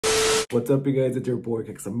What's up, you guys? It's your boy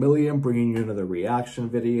Kixamillion bringing you another reaction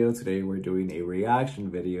video. Today we're doing a reaction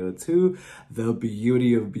video to the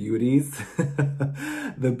beauty of beauties,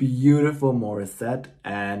 the beautiful Morissette,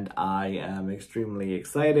 and I am extremely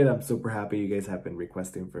excited. I'm super happy you guys have been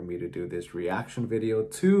requesting for me to do this reaction video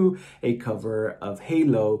to a cover of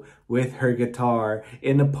Halo with her guitar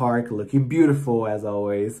in the park, looking beautiful as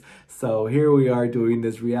always. So here we are doing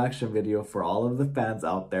this reaction video for all of the fans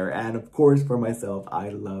out there, and of course for myself. I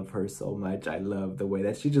love her so much. I love the way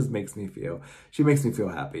that she just makes me feel. She makes me feel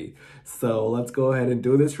happy. So let's go ahead and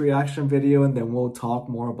do this reaction video, and then we'll talk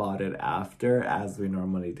more about it after, as we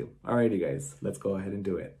normally do. Alrighty guys, let's go ahead and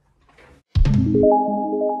do it.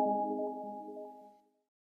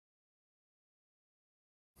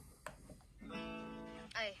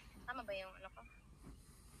 Ay, tama ba yung ano ko?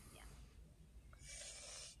 Yeah.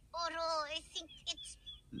 Oro, I think it's...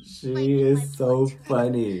 She is so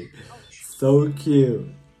funny. So cute.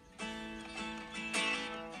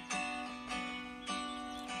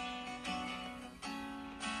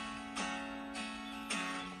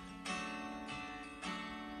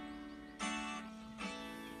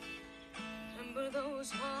 Remember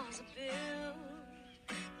those walls I built?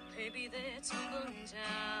 Maybe they're tumbling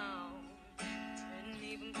down. Didn't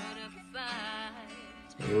even put up a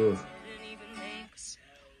fight. Ooh. Didn't even make a sound.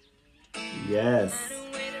 Yes. I had a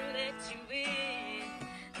way to let you in,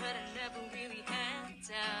 but I never really had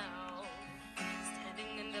doubt.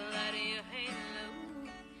 Standing in the light of your halo,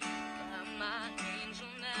 got my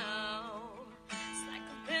angel now. It's like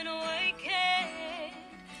I've been awakened.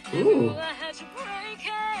 Ooh. I had you breaking.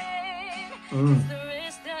 Mm. The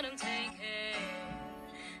risk that I'm taking,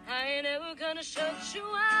 I ain't ever gonna shut you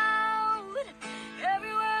out.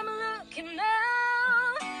 Everywhere I'm looking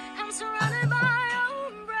now, I'm surrounded by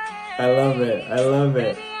your embrace. I love it. I love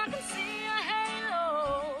it. Baby, I can see your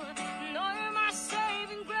halo. Know you're my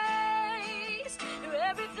saving grace. You're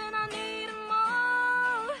everything I need and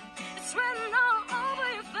more. It's written all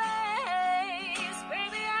over your face.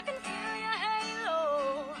 Baby, I can feel your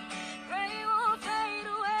halo. Pray it won't fade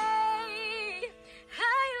away.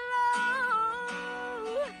 Halo,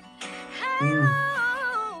 halo,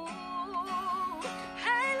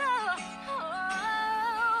 halo,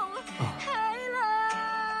 halo.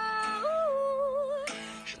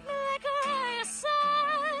 Hit me like a ray of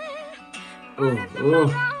sun, burning through my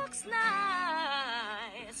darkest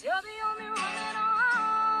nights. You're the only one that I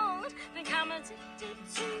want. Think I'm addicted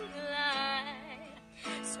to the light.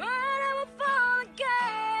 Swear I never fall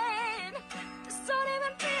again. This don't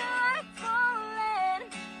even feel like falling.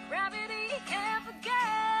 Gravity can't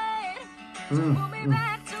forget. So pull me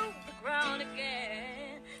back to the ground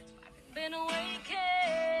again. So I've been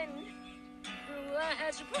awakened. Ooh, I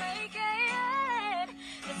had you breaking.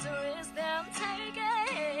 It's a risk that I'm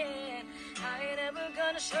taking. I ain't ever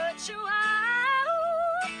gonna shut you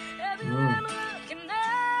out. Everywhere I'm looking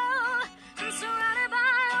now, I'm surrounded by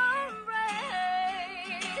your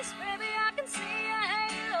embrace. Baby, I can see your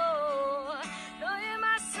halo. Know you're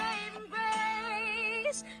my saving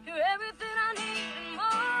grace. You're everything I need and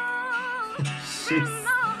more.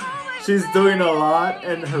 She's doing a lot,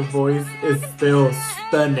 and her voice is still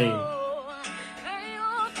stunning.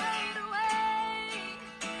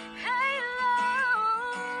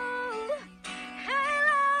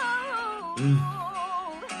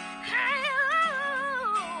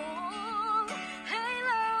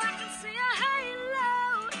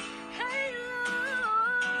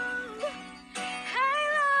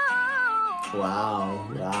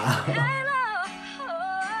 Wow, wow.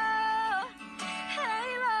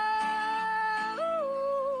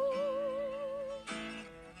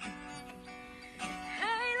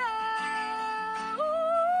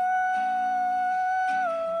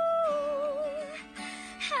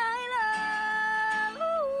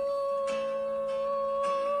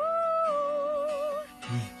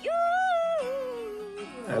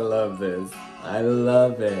 I love this. I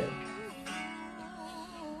love it.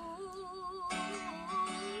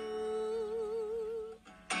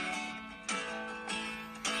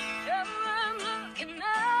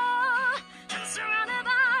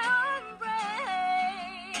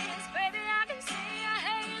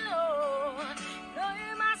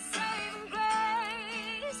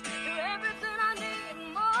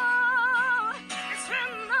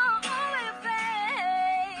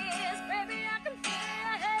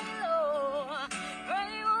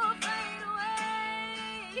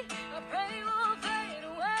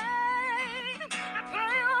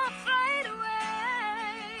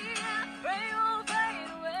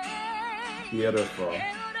 Beautiful.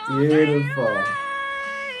 Beautiful.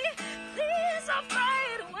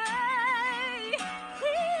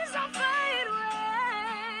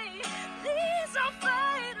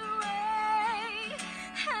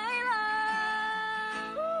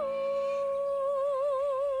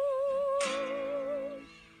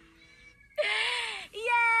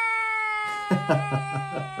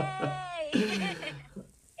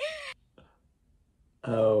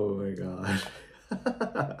 Oh my gosh.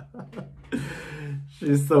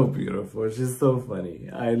 She's so beautiful. She's so funny.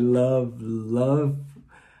 I love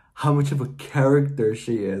how much of a character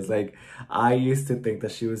she is. Like, I used to think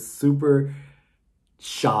that she was super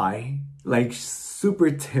shy, like super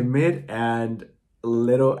timid, and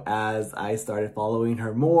little as I started following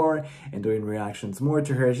her more and doing reactions more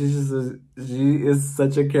to her, she is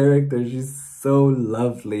such a character. She's so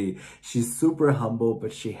lovely. She's super humble,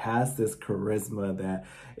 but she has this charisma that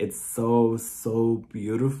it's so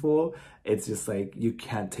beautiful. It's just like you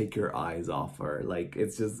can't take your eyes off her. Like,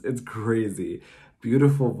 it's crazy.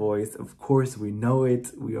 Beautiful voice. Of course, we know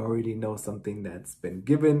it. We already know something that's been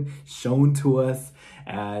given, shown to us,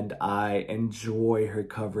 and I enjoy her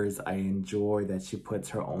covers. I enjoy that she puts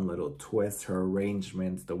her own little twist, her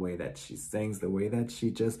arrangements, the way that she sings, the way that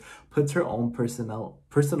she just puts her own personal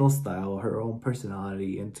style, her own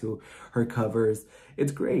personality into her covers.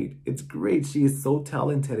 It's great. It's great. She is so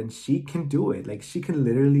talented and she can do it. Like, she can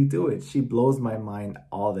literally do it. She blows my mind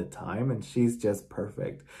all the time and she's just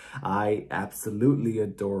perfect. I absolutely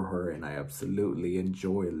adore her and I absolutely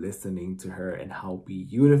enjoy listening to her and how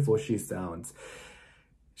beautiful she sounds.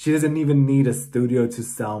 She doesn't even need a studio to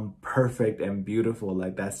sound perfect and beautiful.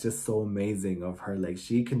 Like, that's just so amazing of her. Like,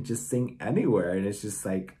 she can just sing anywhere and it's just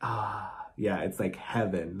like, yeah, it's like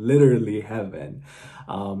heaven, literally heaven.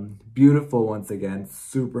 Beautiful once again.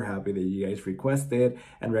 Super happy that you guys requested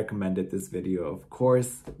and recommended this video. Of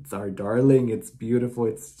course, it's our darling. It's beautiful.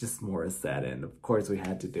 It's just Morissette, and of course we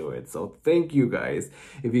had to do it. So thank you guys.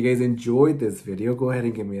 If you guys enjoyed this video, go ahead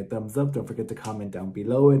and give me a thumbs up. Don't forget to comment down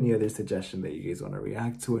below any other suggestion that you guys want to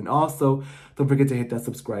react to. And also, don't forget to hit that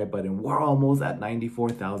subscribe button. We're almost at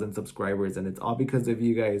 94,000 subscribers, and it's all because of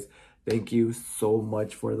you guys. Thank you so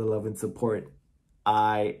much for the love and support.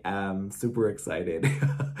 I am super excited.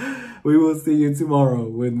 We will see you tomorrow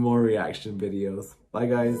with more reaction videos. Bye,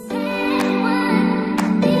 guys.